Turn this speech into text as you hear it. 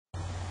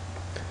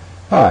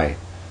Hi.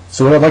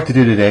 So what I'd like to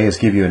do today is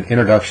give you an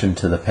introduction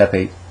to the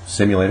Pep8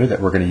 simulator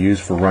that we're going to use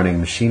for running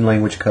machine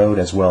language code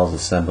as well as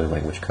assembly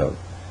language code.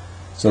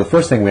 So the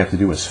first thing we have to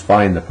do is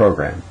find the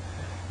program.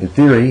 In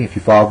theory, if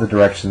you follow the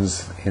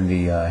directions in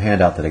the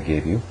handout that I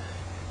gave you,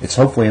 it's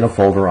hopefully in a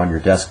folder on your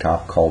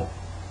desktop called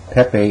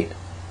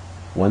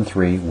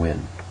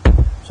Pep813Win.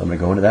 So I'm going to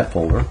go into that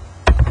folder,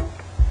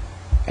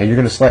 and you're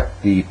going to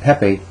select the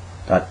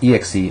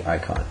Pep8.exe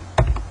icon.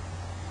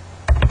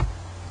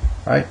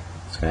 Alright,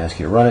 it's going to ask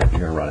you to run it, you're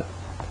going to run it.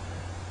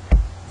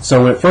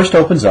 So when it first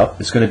opens up,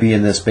 it's going to be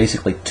in this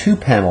basically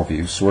two-panel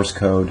view, source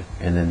code,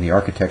 and then the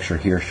architecture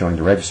here showing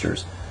the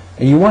registers.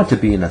 And you want it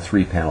to be in a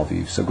three-panel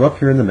view. So go up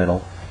here in the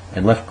middle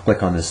and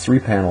left-click on this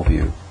three-panel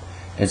view.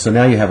 And so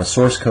now you have a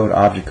source code,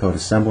 object code,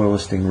 assembler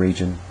listing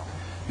region.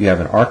 You have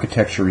an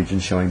architecture region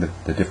showing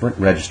the different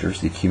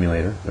registers, the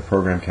accumulator, the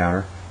program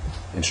counter,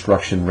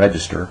 instruction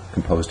register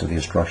composed of the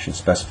instruction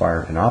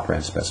specifier and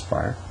operand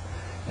specifier,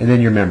 and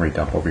then your memory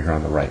dump over here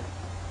on the right.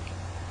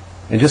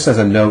 And just as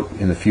a note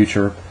in the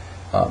future,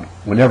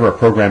 whenever a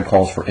program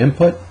calls for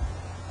input,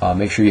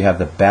 make sure you have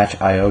the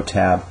Batch I/O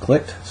tab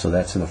clicked, so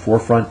that's in the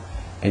forefront,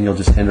 and you'll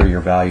just enter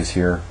your values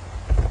here,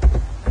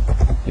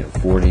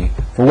 40,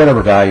 for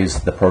whatever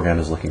values the program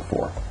is looking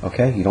for.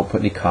 Okay, you don't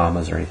put any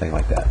commas or anything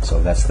like that,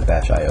 so that's the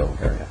Batch I/O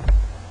area.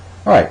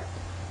 Alright,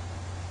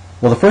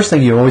 well, the first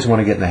thing you always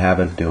want to get in the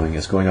habit of doing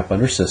is going up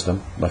under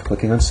System,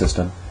 left-clicking on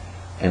System,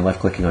 and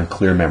left-clicking on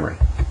Clear Memory.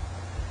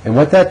 And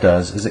what that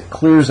does is it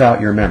clears out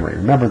your memory.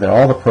 Remember that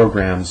all the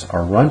programs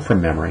are run from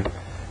memory,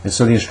 and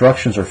so the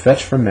instructions are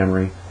fetched from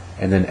memory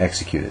and then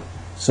executed.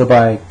 So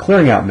by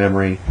clearing out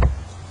memory,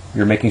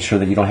 you're making sure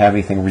that you don't have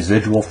anything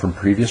residual from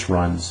previous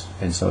runs,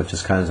 and so it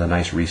just kind of is a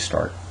nice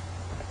restart.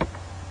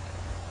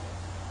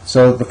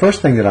 So the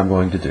first thing that I'm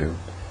going to do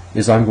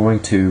is I've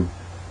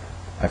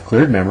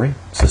cleared memory,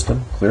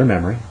 System, Clear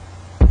Memory.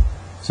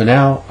 So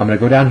now I'm going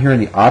to go down here in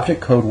the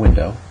Object Code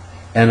window,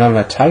 and I'm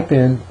going to type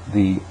in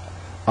the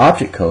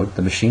object code,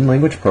 the machine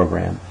language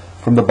program,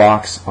 from the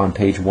box on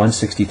page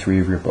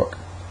 163 of your book.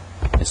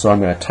 And so I'm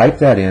going to type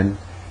that in,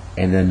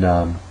 and then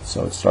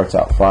so it starts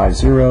out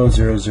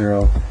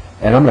 5000,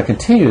 and I'm going to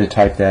continue to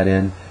type that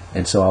in,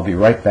 and so I'll be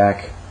right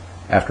back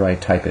after I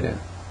type it in.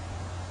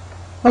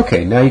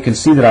 Okay, now you can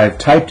see that I've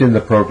typed in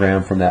the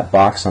program from that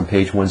box on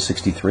page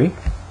 163,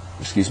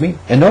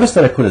 and notice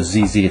that I put a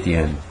ZZ at the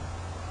end.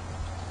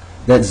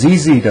 That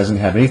ZZ doesn't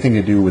have anything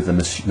to do with the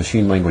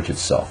machine language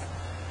itself.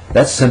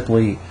 That's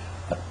simply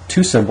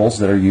two symbols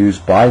that are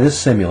used by this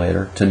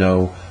simulator to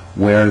know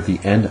where the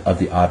end of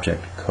the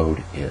object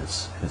code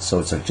is. And so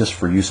it's just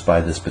for use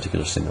by this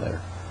particular simulator.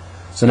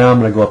 So now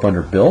I'm going to go up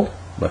under Build,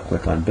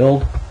 left-click on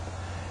Build,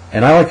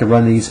 and I like to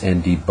run these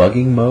in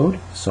debugging mode.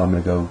 So I'm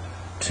going to go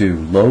to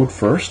Load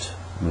first.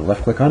 I'm going to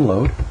left-click on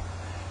Load,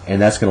 and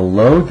that's going to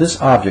load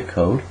this object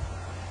code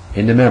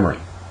into memory.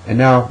 And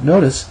now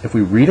notice if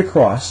we read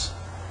across,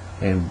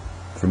 and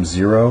from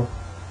 0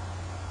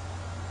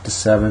 to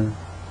 7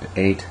 to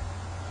 8,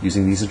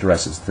 using these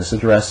addresses. This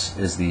address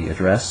is the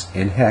address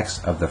in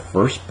hex of the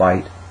first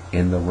byte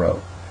in the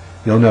row.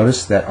 You'll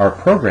notice that our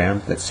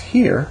program that's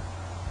here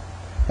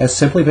has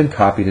simply been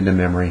copied into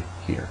memory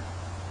here.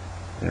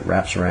 And it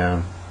wraps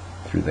around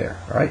through there.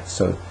 Alright,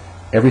 so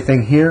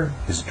everything here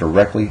is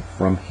directly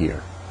from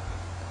here.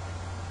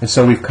 And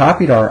so we've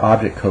copied our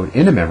object code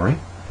into memory.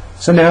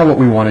 So now what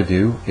we want to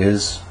do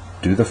is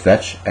do the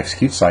fetch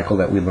execute cycle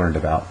that we learned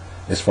about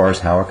as far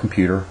as how a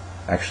computer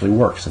actually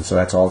works. And so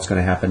that's all that's going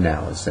to happen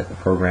now, is that the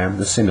program,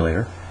 the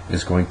simulator,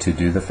 is going to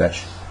do the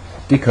fetch,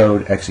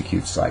 decode,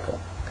 execute cycle.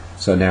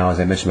 So now, as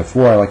I mentioned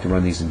before, I like to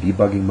run these in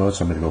debugging mode,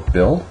 so I'm going to go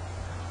Build,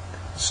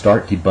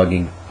 Start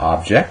Debugging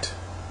Object,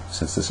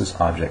 since this is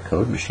object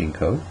code, machine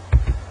code.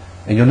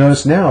 And you'll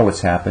notice now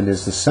what's happened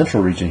is the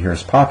central region here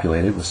is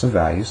populated with some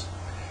values,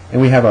 and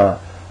we have a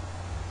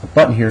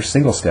button here,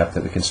 single step,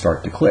 that we can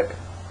start to click.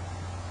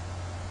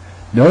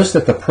 Notice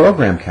that the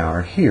program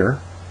counter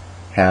here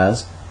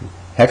has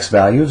hex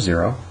value of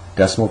 0,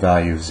 decimal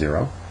value of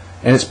 0,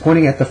 and it's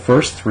pointing at the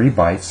first 3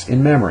 bytes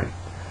in memory.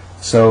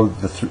 So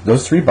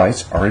those 3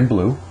 bytes are in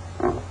blue,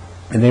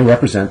 and they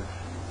represent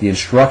the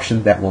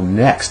instruction that will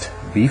next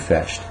be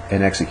fetched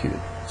and executed.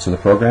 So the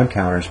program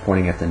counter is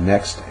pointing at the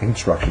next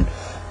instruction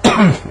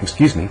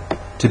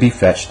to be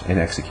fetched and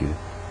executed.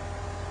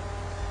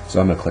 So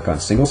I'm going to click on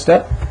single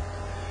step,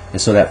 and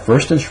so that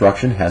first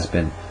instruction has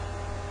been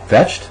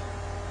fetched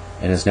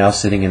and is now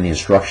sitting in the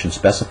instruction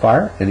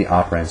specifier and the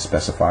operand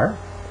specifier.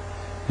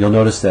 You'll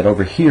notice that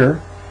over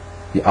here,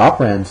 the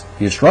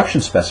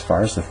instruction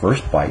specifier is the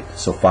first byte,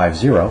 so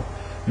 50.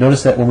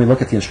 Notice that when we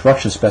look at the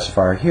instruction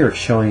specifier here, it's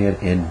showing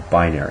it in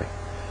binary.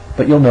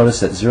 But you'll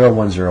notice that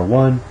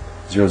 0101,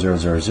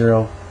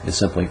 0000 is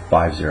simply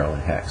 50 in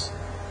hex.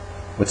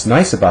 What's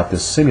nice about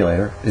this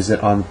simulator is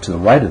that to the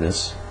right of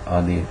this,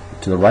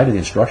 to the right of the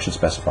instruction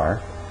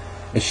specifier,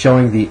 it's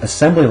showing the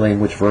assembly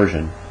language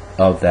version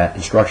of that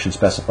instruction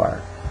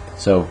specifier.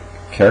 So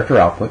character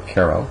output,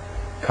 charo,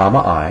 comma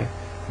I,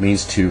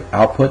 means to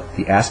output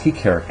the ASCII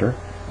character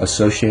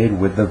associated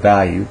with the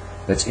value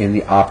that's in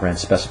the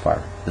operand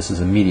specifier. This is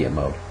immediate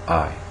mode,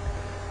 I.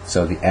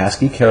 So the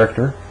ASCII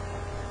character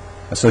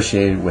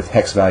associated with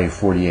hex value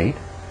 48,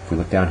 if we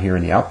look down here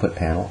in the output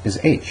panel, is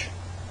H,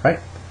 right?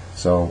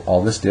 So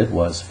all this did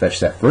was fetch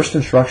that first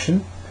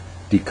instruction,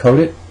 decode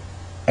it,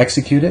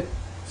 execute it.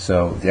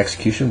 So the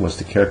execution was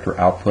the character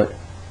output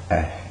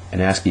an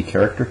ASCII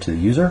character to the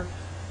user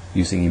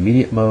using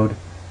immediate mode.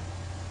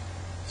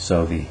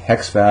 So the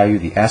hex value,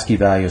 the ASCII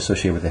value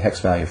associated with the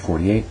hex value of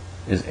 48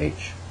 is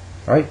H.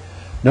 All right.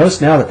 Notice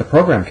now that the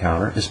program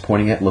counter is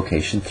pointing at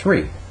location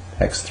 3,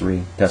 hex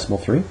 3, decimal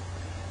 3,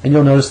 and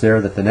you'll notice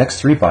there that the next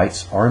 3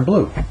 bytes are in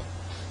blue.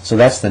 So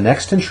that's the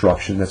next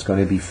instruction that's going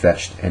to be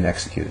fetched and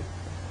executed.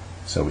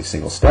 So we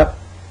single step,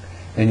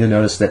 and you'll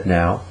notice that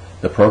now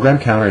the program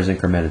counter is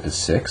incremented to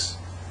 6,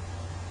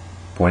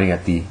 pointing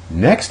at the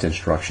next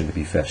instruction to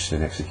be fetched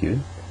and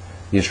executed.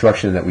 The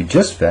instruction that we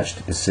just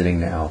fetched is sitting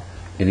now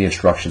in the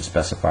instruction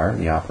specifier, in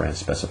the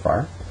operand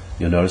specifier.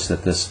 You'll notice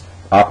that this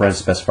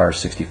operand specifier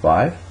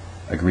 65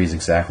 agrees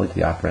exactly to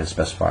the operand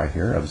specifier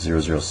here of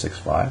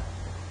 0065,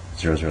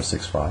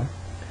 0065.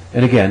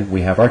 And again,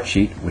 we have our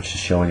cheat, which is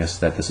showing us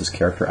that this is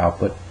character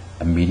output,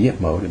 immediate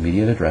mode,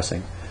 immediate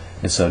addressing.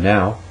 And so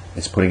now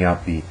it's putting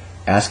out the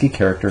ASCII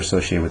character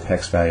associated with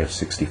hex value of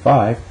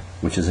 65,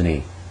 which is an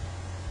E.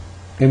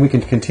 And we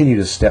can continue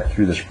to step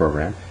through this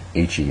program,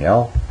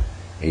 HEL,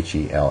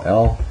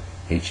 HELL,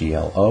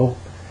 HELO.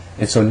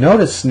 And so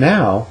notice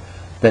now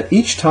that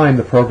each time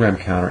the program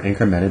counter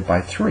incremented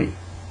by 3.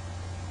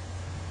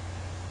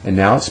 And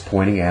now it's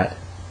pointing at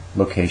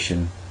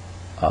location,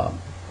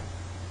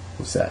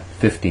 what's that,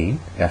 15,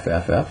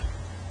 FFF,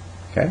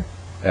 okay,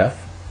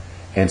 F.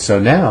 And so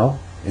now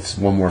it's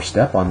one more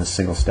step on this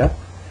single step,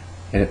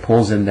 and it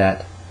pulls in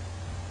that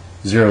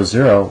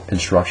 00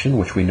 instruction,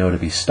 which we know to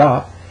be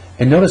stop.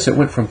 And notice it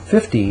went from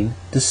 15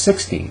 to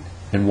 16.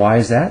 And why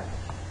is that?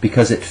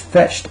 Because it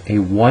fetched a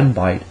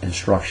 1-byte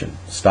instruction.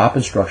 Stop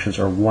instructions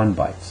are 1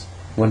 bytes.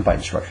 1-byte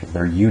instructions.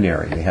 They're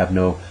unary. They have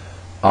no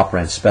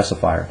operand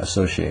specifier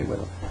associated with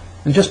them.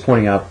 And just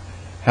pointing out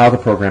how the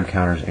program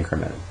counter is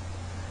incremented.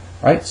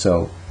 All right,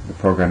 so the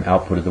program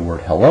outputted the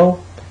word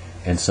hello,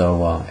 and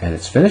so and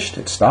it's finished.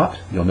 It's stopped.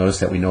 You'll notice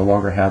that we no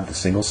longer have the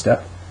single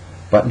step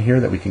button here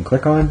that we can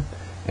click on,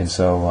 and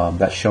so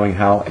that's showing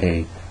how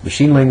a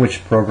machine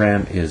language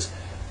program is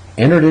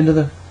entered into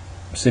the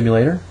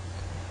simulator,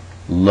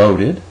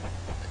 loaded,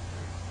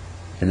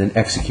 and then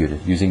executed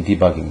using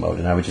debugging mode.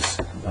 And I would just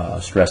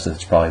stress that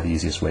it's probably the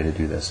easiest way to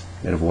do this.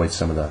 It avoids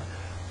some of the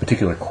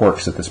particular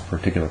quirks that this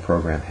particular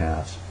program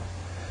has.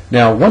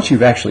 Now, once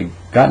you've actually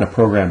gotten a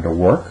program to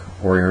work,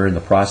 or you're in the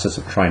process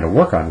of trying to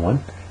work on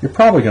one, you're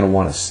probably going to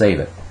want to save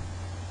it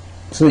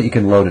so that you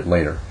can load it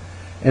later.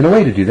 And the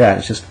way to do that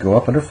is just go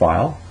up under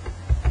File,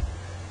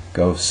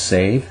 go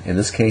Save, in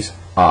this case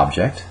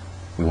Object.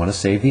 We want to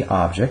save the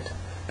object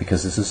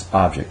because this is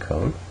object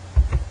code.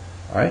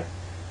 Alright,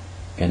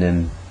 and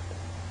then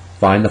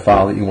find the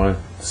file that you want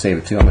to save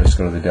it to. I'm going to just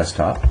go to the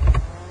desktop,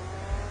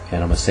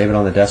 and I'm going to save it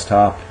on the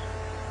desktop,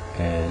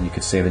 and you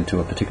could save it into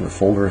a particular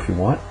folder if you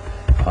want.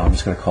 I'm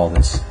just going to call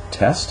this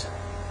test.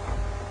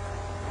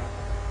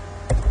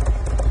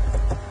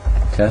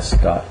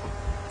 Test.pepo,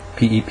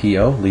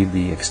 leave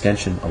the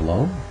extension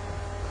alone,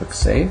 click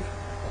Save,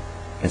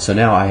 and so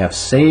now I have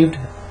saved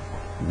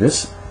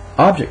this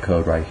object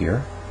code right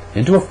here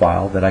into a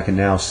file that I can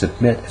now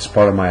submit as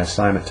part of my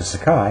assignment to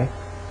Sakai,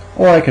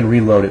 or I can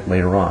reload it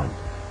later on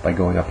by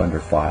going up under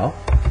File,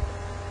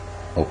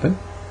 Open,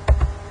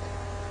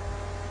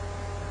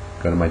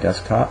 go to my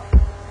desktop,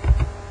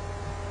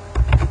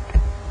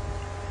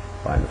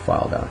 find the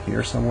file down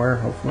here somewhere,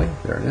 hopefully,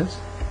 there it is,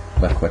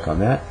 left click on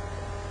that,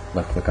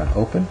 left click on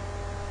Open,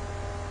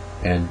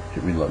 and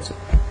it reloads it.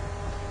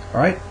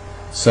 Alright,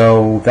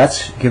 so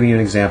that's giving you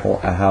an example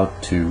of how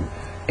to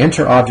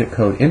enter object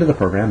code into the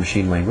program,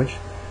 machine language,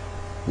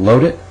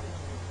 load it,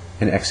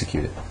 and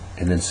execute it,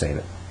 and then save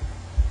it.